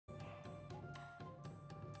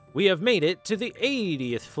We have made it to the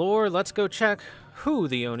 80th floor. Let's go check who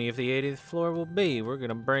the Oni of the 80th floor will be. We're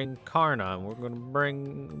gonna bring Karna, and we're gonna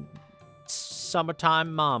bring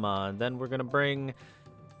Summertime Mama, and then we're gonna bring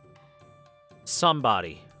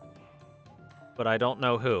somebody. But I don't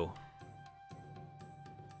know who.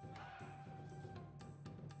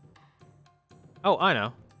 Oh, I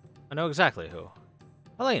know. I know exactly who.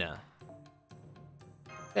 Helena.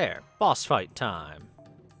 There, boss fight time.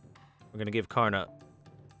 We're gonna give Karna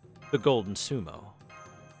the golden sumo.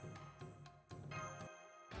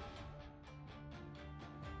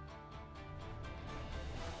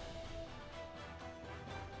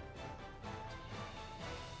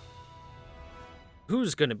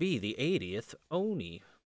 Who's gonna be the 80th Oni?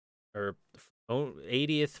 Or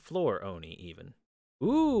 80th floor Oni, even.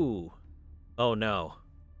 Ooh! Oh no.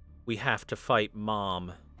 We have to fight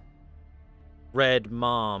Mom. Red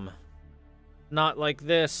Mom. Not like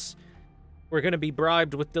this. We're gonna be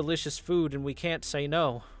bribed with delicious food and we can't say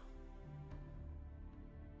no.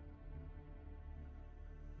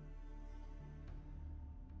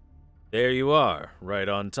 There you are, right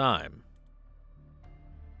on time.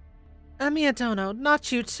 Miyadono,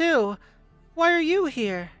 not you too. Why are you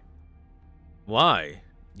here? Why?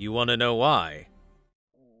 You want to know why?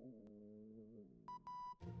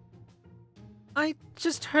 I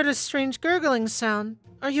just heard a strange gurgling sound.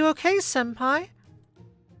 Are you okay, Senpai?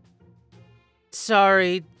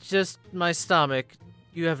 Sorry, just my stomach.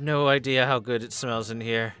 You have no idea how good it smells in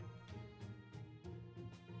here.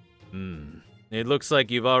 It looks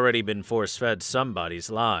like you've already been force-fed somebody's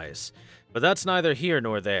lies, but that's neither here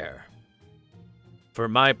nor there. For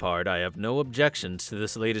my part, I have no objections to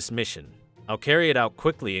this latest mission. I'll carry it out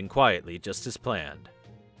quickly and quietly, just as planned.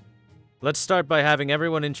 Let's start by having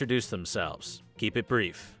everyone introduce themselves. Keep it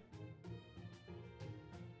brief.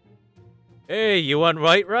 Hey, you want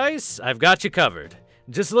white rice? I've got you covered.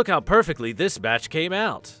 Just look how perfectly this batch came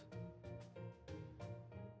out.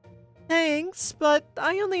 Thanks, but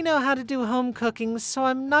I only know how to do home cooking, so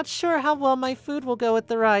I'm not sure how well my food will go with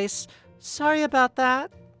the rice. Sorry about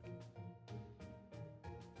that.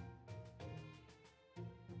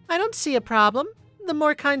 I don't see a problem. The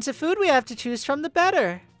more kinds of food we have to choose from, the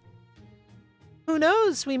better. Who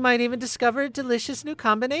knows, we might even discover a delicious new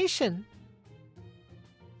combination.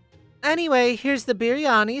 Anyway, here's the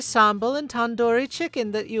biryani, sambal, and tandoori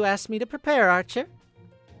chicken that you asked me to prepare, Archer.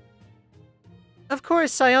 Of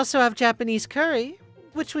course, I also have Japanese curry.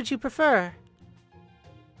 Which would you prefer?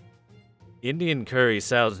 Indian curry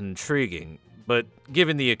sounds intriguing, but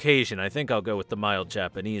given the occasion, I think I'll go with the mild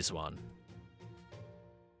Japanese one.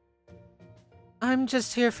 I'm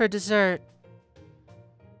just here for dessert.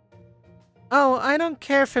 Oh, I don't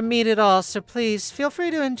care for meat at all, so please, feel free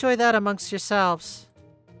to enjoy that amongst yourselves.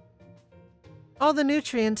 All the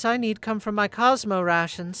nutrients I need come from my Cosmo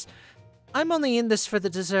rations. I'm only in this for the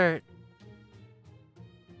dessert.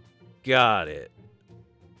 Got it.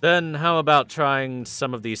 Then how about trying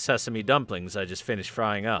some of these sesame dumplings I just finished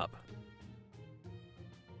frying up?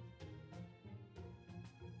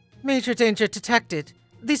 Major danger detected.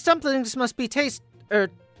 These dumplings must be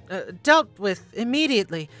dealt with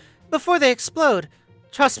immediately, before they explode.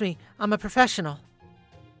 Trust me, I'm a professional.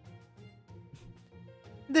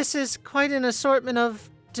 This is quite an assortment of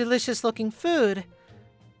delicious-looking food.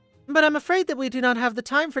 But I'm afraid that we do not have the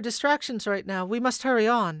time for distractions right now. We must hurry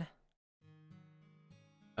on.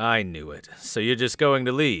 I knew it. So you're just going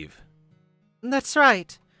to leave? That's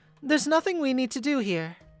right. There's nothing we need to do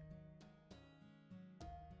here.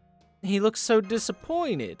 He looks so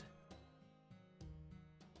disappointed.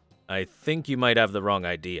 I think you might have the wrong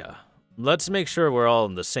idea. Let's make sure we're all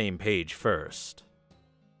on the same page first.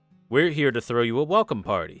 We're here to throw you a welcome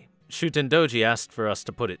party. Shutendoji asked for us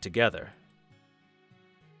to put it together.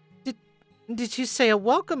 Did you say a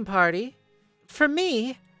welcome party? For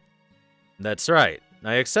me? That's right.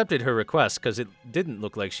 I accepted her request because it didn't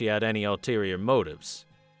look like she had any ulterior motives.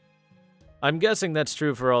 I'm guessing that's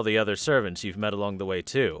true for all the other servants you've met along the way,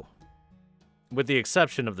 too. With the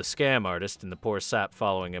exception of the scam artist and the poor sap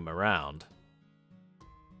following him around.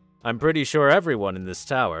 I'm pretty sure everyone in this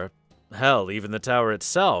tower, hell, even the tower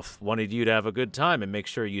itself, wanted you to have a good time and make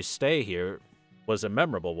sure you stay here was a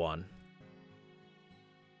memorable one.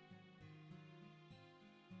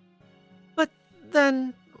 But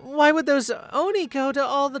then, why would those Oni go to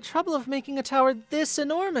all the trouble of making a tower this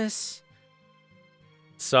enormous?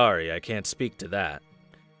 Sorry, I can't speak to that.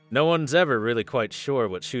 No one's ever really quite sure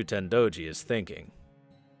what Shutendoji is thinking.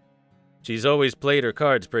 She's always played her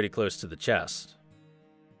cards pretty close to the chest.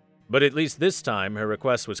 But at least this time, her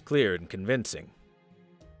request was clear and convincing.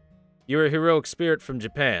 You're a heroic spirit from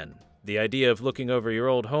Japan. The idea of looking over your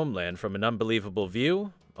old homeland from an unbelievable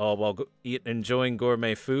view, all while enjoying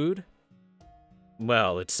gourmet food?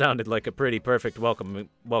 Well, it sounded like a pretty perfect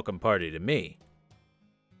welcome party to me.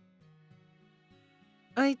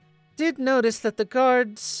 I did notice that the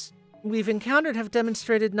guards we've encountered have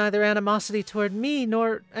demonstrated neither animosity toward me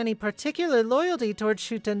nor any particular loyalty toward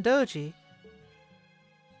Shutendoji.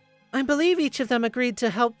 I believe each of them agreed to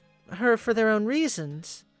help her for their own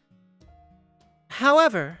reasons.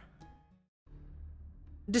 However,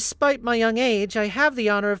 despite my young age, I have the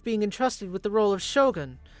honor of being entrusted with the role of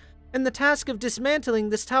Shogun, and the task of dismantling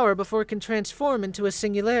this tower before it can transform into a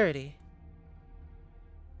singularity.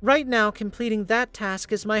 Right now, completing that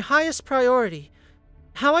task is my highest priority.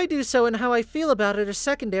 How I do so and how I feel about it are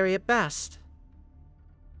secondary at best.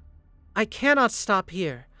 I cannot stop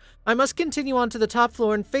here. I must continue on to the top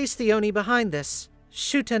floor and face the Oni behind this,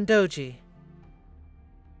 Shutendoji.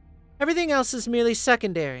 Everything else is merely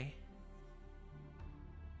secondary.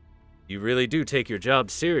 You really do take your job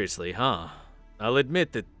seriously, huh? I'll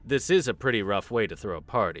admit that this is a pretty rough way to throw a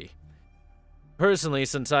party. Personally,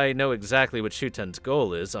 since I know exactly what Shuten's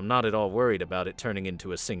goal is, I'm not at all worried about it turning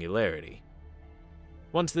into a singularity.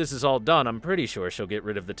 Once this is all done, I'm pretty sure she'll get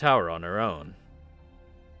rid of the tower on her own.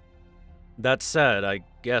 That said, I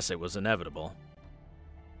guess it was inevitable.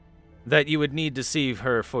 That you would need to see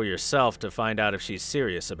her for yourself to find out if she's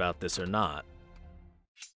serious about this or not.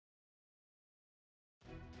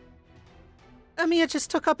 Amiya just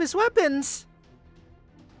took up his weapons!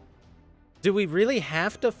 Do we really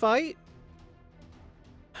have to fight?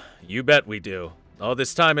 You bet we do. All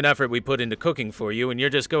this time and effort we put into cooking for you, and you're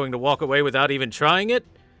just going to walk away without even trying it?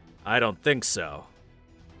 I don't think so.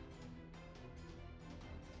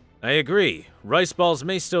 I agree. Rice balls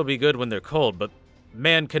may still be good when they're cold, but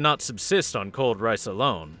man cannot subsist on cold rice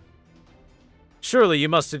alone. Surely you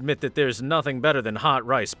must admit that there's nothing better than hot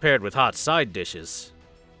rice paired with hot side dishes.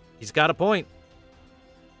 He's got a point.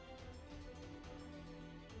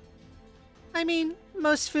 I mean,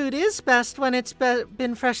 most food is best when it's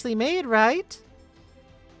been freshly made, right?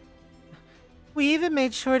 We even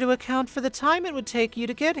made sure to account for the time it would take you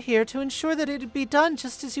to get here to ensure that it'd be done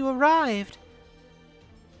just as you arrived.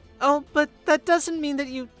 Oh, but that doesn't mean that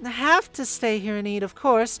you have to stay here and eat, of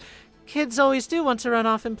course. Kids always do want to run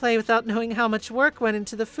off and play without knowing how much work went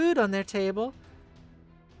into the food on their table.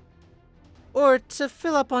 Or to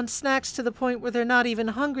fill up on snacks to the point where they're not even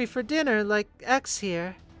hungry for dinner, like X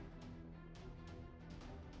here.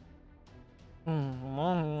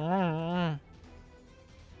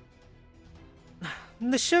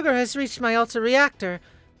 The sugar has reached my Alta reactor.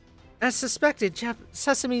 As suspected,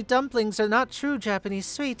 sesame dumplings are not true Japanese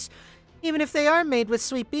sweets, even if they are made with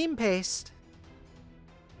sweet bean paste.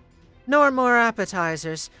 Nor more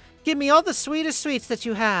appetizers. Give me all the sweetest sweets that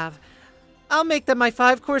you have. I'll make them my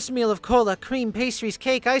 5-course meal of cola, cream, pastries,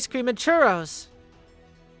 cake, ice cream, and churros.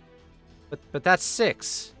 But that's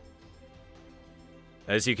 6.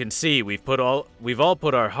 As you can see, we've all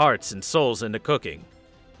put our hearts and souls into cooking.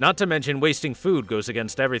 Not to mention wasting food goes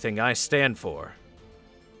against everything I stand for.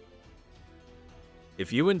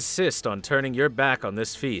 If you insist on turning your back on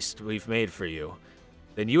this feast we've made for you,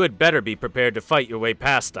 then you had better be prepared to fight your way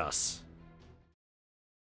past us.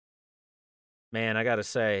 Man, I gotta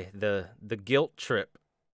say, the guilt trip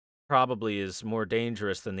probably is more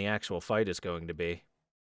dangerous than the actual fight is going to be.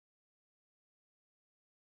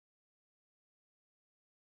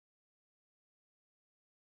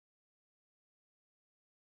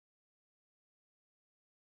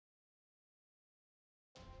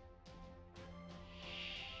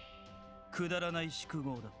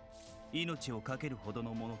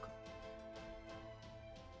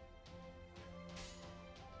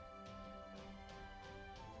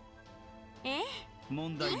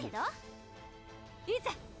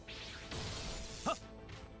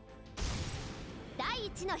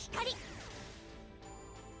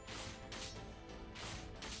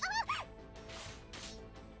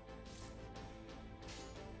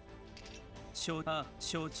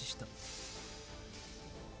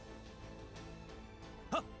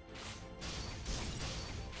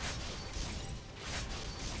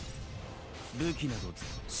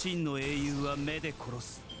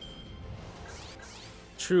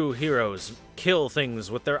 True heroes kill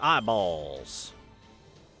things with their eyeballs.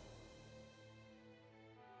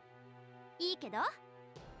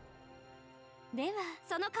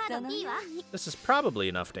 This is probably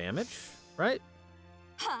enough damage, right?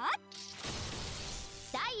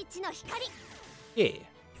 Yeah.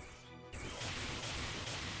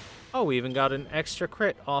 Oh, we even got an extra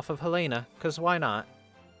crit off of Helena, because why not?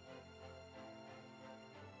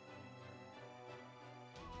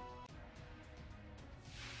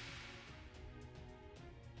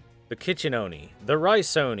 the kitchen Oni, the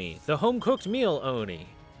rice Oni, the home-cooked meal Oni,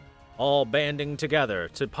 all banding together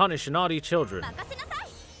to punish naughty children.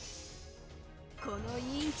 この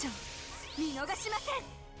委員長見逃しませ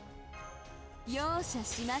ん。容赦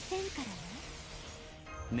しませんからね。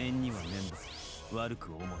念には念だ。悪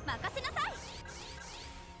く思う。任せなさい。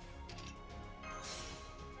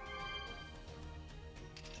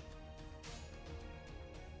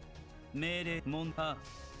命令問題。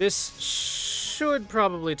 This should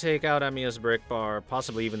probably take out Emiya's brick bar,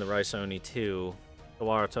 possibly even the rice Oni too. The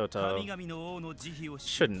Waratoto 神々の王の慈悲を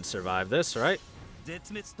し shouldn't survive this, right?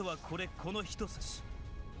 絶滅とはこの一差し。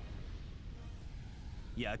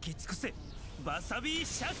焼き尽くせバサビー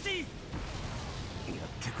シャクティ。やっ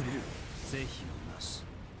てくれる是非のなし。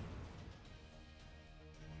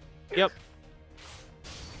 Yep.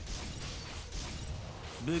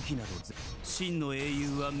 武器など真の英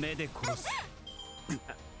雄は目で殺す。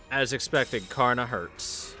 As expected, Karna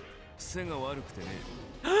hurts. 癖が悪くてね。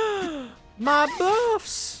 My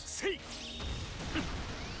buffs!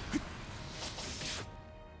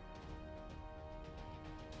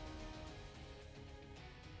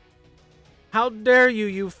 How dare you,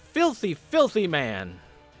 you filthy, filthy man!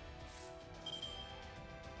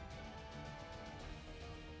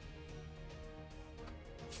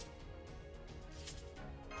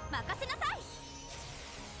 任せなさい。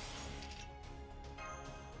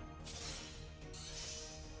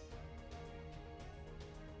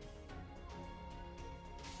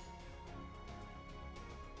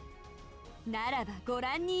ならばご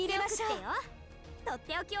覧に入れましょう。とっ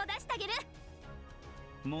ておきを出してあげる。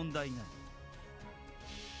問題ない。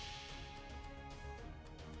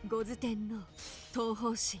御頭天皇東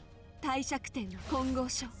方神帝釈天の金剛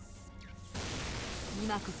書。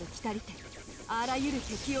今こそ来たりてあらゆる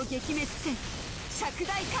敵を撃滅せん釈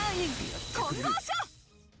大官員金剛書。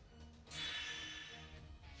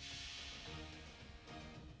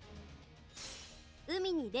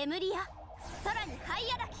海にレムリア、空にハ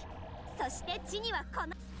イアラキ、そして地にはこ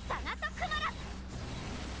のサナトクマラ。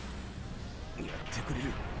やってくれ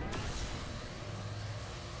る。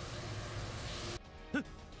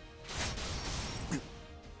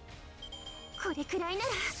 これくらいなら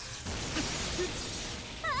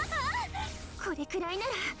これくらいな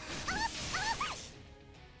ら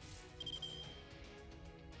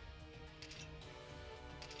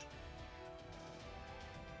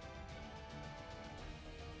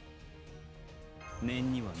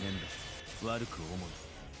念には念だ。悪く思う。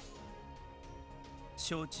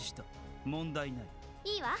承知した。問題ない。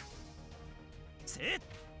いいわ。せっ。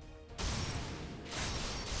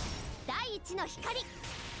第一の光。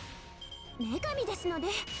女神ですので。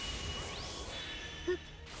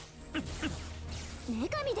女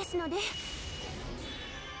神ですので。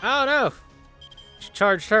 Oh no! She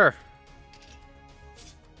charged her.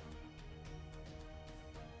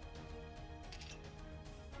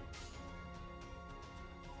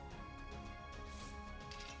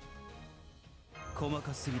 細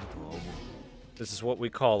かすぎるとは思う。 This is what we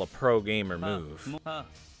call a pro gamer move.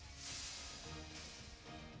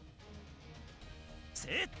 せ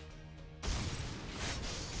っ。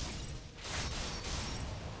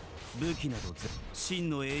武器など真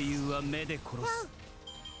の英雄は目で殺す。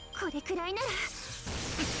これくらいなら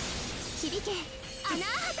響けアナー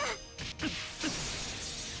ハタ。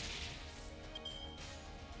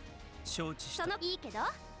承知した。そのいいけど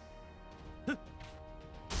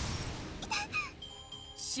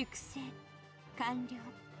粛清完了。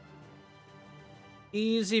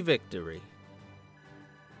 Easy victory.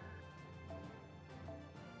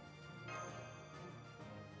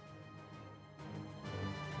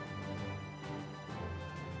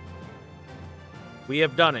 We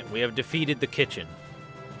have done it. We have defeated the kitchen.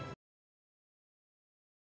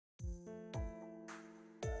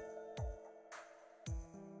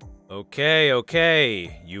 Okay,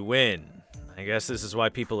 okay. You win. I guess this is why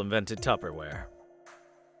people invented Tupperware.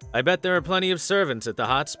 I bet there are plenty of servants at the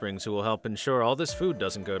hot springs who will help ensure all this food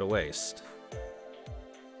doesn't go to waste.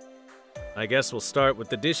 I guess we'll start with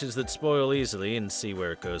the dishes that spoil easily and see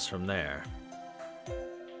where it goes from there.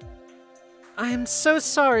 I'm so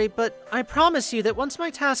sorry, but I promise you that once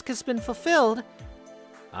my task has been fulfilled...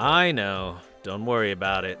 I know. Don't worry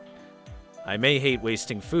about it. I may hate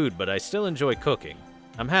wasting food, but I still enjoy cooking.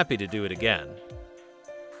 I'm happy to do it again.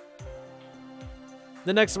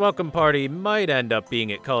 The next welcome party might end up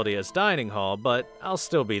being at Caldea's dining hall, but I'll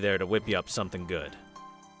still be there to whip you up something good.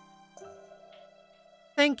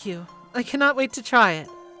 Thank you. I cannot wait to try it.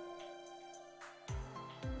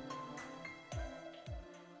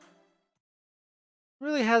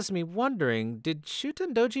 Really has me wondering, did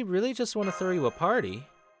Shutendoji really just want to throw you a party?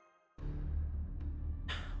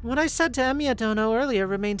 what I said to Emiya Dono earlier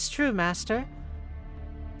remains true, Master.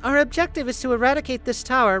 Our objective is to eradicate this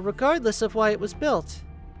tower, regardless of why it was built.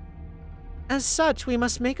 As such, we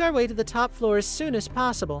must make our way to the top floor as soon as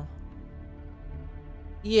possible.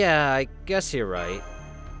 Yeah, I guess you're right.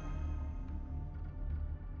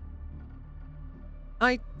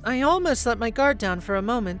 I almost let my guard down for a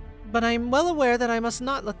moment, but I am well aware that I must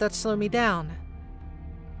not let that slow me down.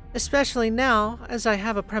 Especially now, as I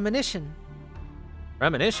have a premonition.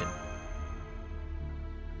 Premonition?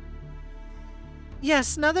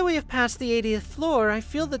 Yes, now that we have passed the 80th floor, I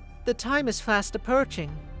feel that the time is fast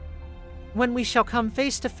approaching. When we shall come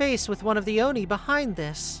face to face with one of the Oni behind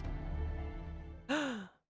this.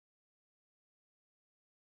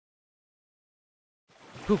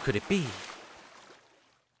 Who could it be?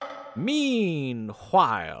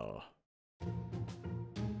 Meanwhile.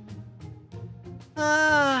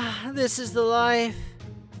 Ah, this is the life.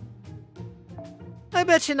 I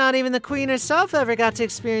bet you not even the Queen herself ever got to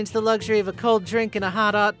experience the luxury of a cold drink and a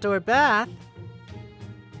hot outdoor bath.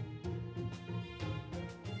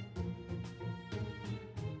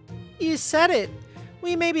 You said it.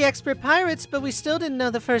 We may be expert pirates, but we still didn't know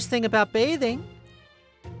the first thing about bathing.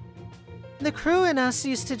 The crew and us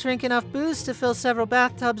used to drink enough booze to fill several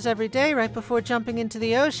bathtubs every day right before jumping into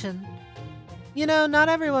the ocean. You know, not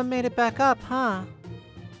everyone made it back up, huh?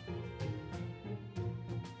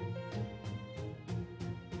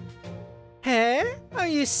 Hey? Are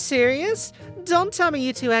you serious? Don't tell me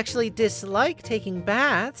you two actually dislike taking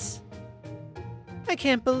baths. I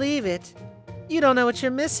can't believe it. You don't know what you're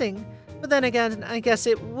missing. But then again, I guess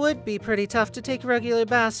it would be pretty tough to take regular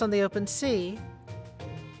baths on the open sea.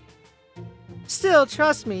 Still,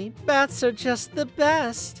 trust me, baths are just the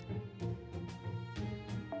best.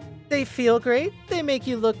 They feel great, they make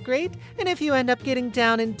you look great, and if you end up getting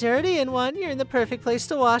down and dirty in one, you're in the perfect place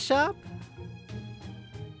to wash up.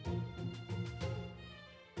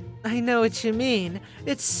 I know what you mean.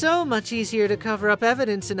 It's so much easier to cover up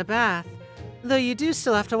evidence in a bath, though you do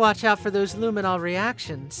still have to watch out for those luminol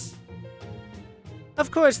reactions.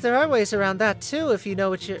 Of course, there are ways around that too if you know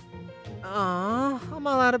what you're... Aw, I'm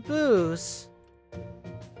all out of booze.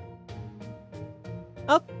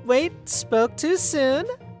 Oh, wait, spoke too soon?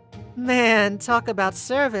 Man, talk about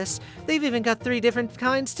service. They've even got 3 different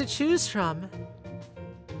kinds to choose from.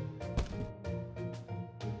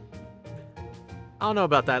 I don't know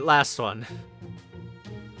about that last one.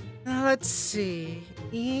 Let's see.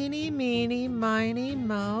 Eeny, meeny, miny,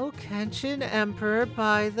 mo, Kenshin Emperor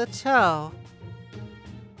by the toe.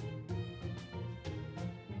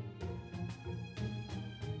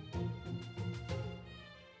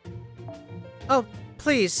 Oh,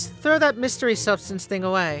 please, throw that mystery substance thing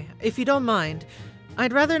away, if you don't mind.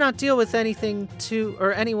 I'd rather not deal with anything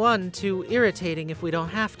or anyone too irritating if we don't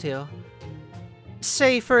have to.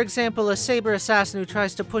 Say, for example, a saber assassin who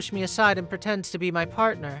tries to push me aside and pretends to be my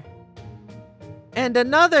partner. And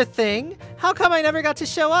another thing, how come I never got to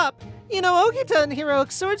show up? You know, Okita and heroic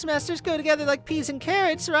swordsmasters go together like peas and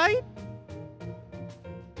carrots, right?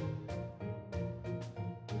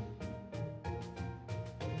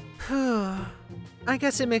 Phew. I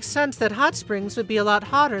guess it makes sense that hot springs would be a lot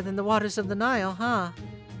hotter than the waters of the Nile, huh?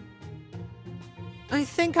 I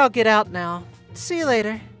think I'll get out now. See you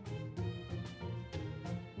later.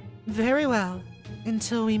 Very well.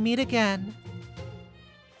 Until we meet again.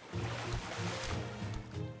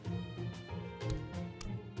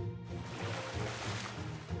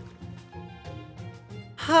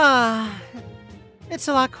 Ha! It's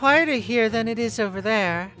a lot quieter here than it is over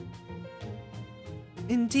there.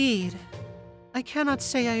 Indeed. I cannot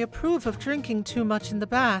say I approve of drinking too much in the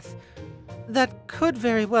bath. That could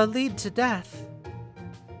very well lead to death.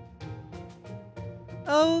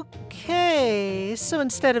 Okay, so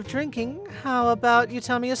instead of drinking, how about you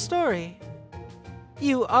tell me a story?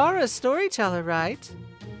 You are a storyteller, right?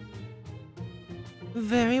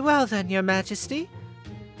 Very well then, Your Majesty.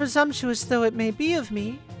 Presumptuous though it may be of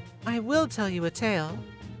me, I will tell you a tale.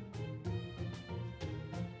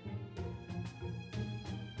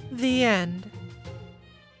 The end.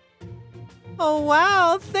 Oh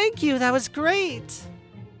wow, thank you, that was great!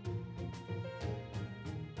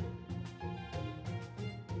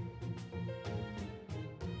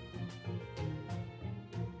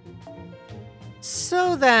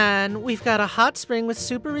 So then, we've got a hot spring with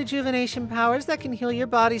super rejuvenation powers that can heal your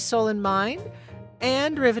body, soul, and mind,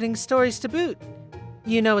 and riveting stories to boot.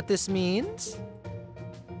 You know what this means?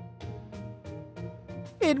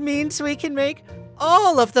 It means we can make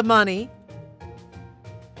all of the money!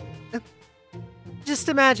 Just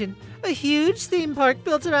imagine, A huge theme park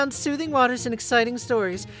built around soothing waters and exciting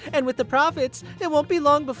stories. And with the profits, it won't be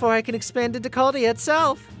long before I can expand into Caldia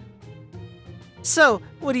itself. So,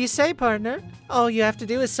 what do you say, partner? All you have to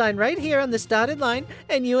do is sign right here on this dotted line,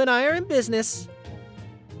 and you and I are in business.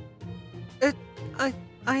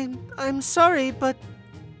 I'm sorry, but...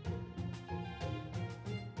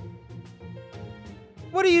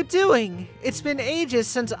 What are you doing? It's been ages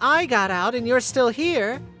since I got out and you're still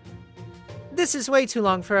here. This is way too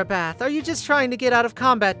long for a bath. Are you just trying to get out of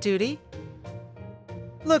combat duty?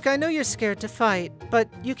 Look, I know you're scared to fight, but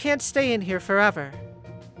you can't stay in here forever.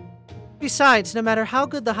 Besides, no matter how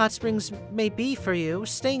good the hot springs may be for you,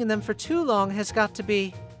 staying in them for too long has got to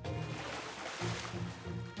be...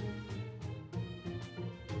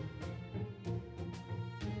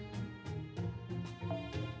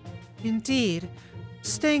 Indeed,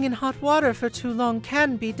 staying in hot water for too long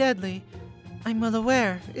can be deadly. I'm well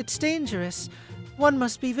aware, it's dangerous. One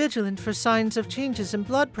must be vigilant for signs of changes in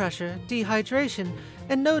blood pressure, dehydration,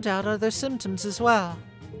 and no doubt other symptoms as well.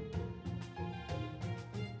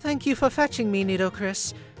 Thank you for fetching me,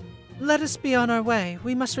 Nidocris. Let us be on our way.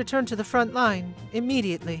 We must return to the front line,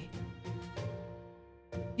 immediately.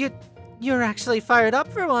 You're actually fired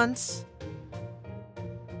up for once.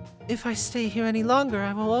 If I stay here any longer,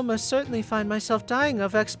 I will almost certainly find myself dying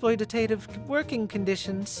of exploitative working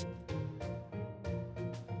conditions.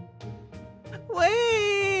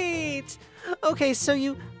 Wait! Okay, so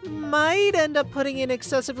you might end up putting in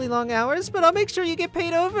excessively long hours, but I'll make sure you get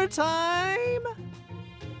paid overtime!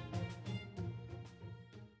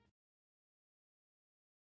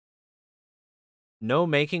 No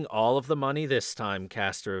making all of the money this time,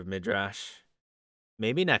 caster of Midrash.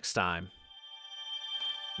 Maybe next time.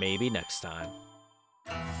 Maybe next time.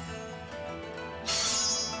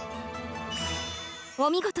 お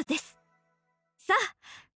見事です。さあ、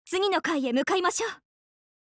次の回へ向かいましょう。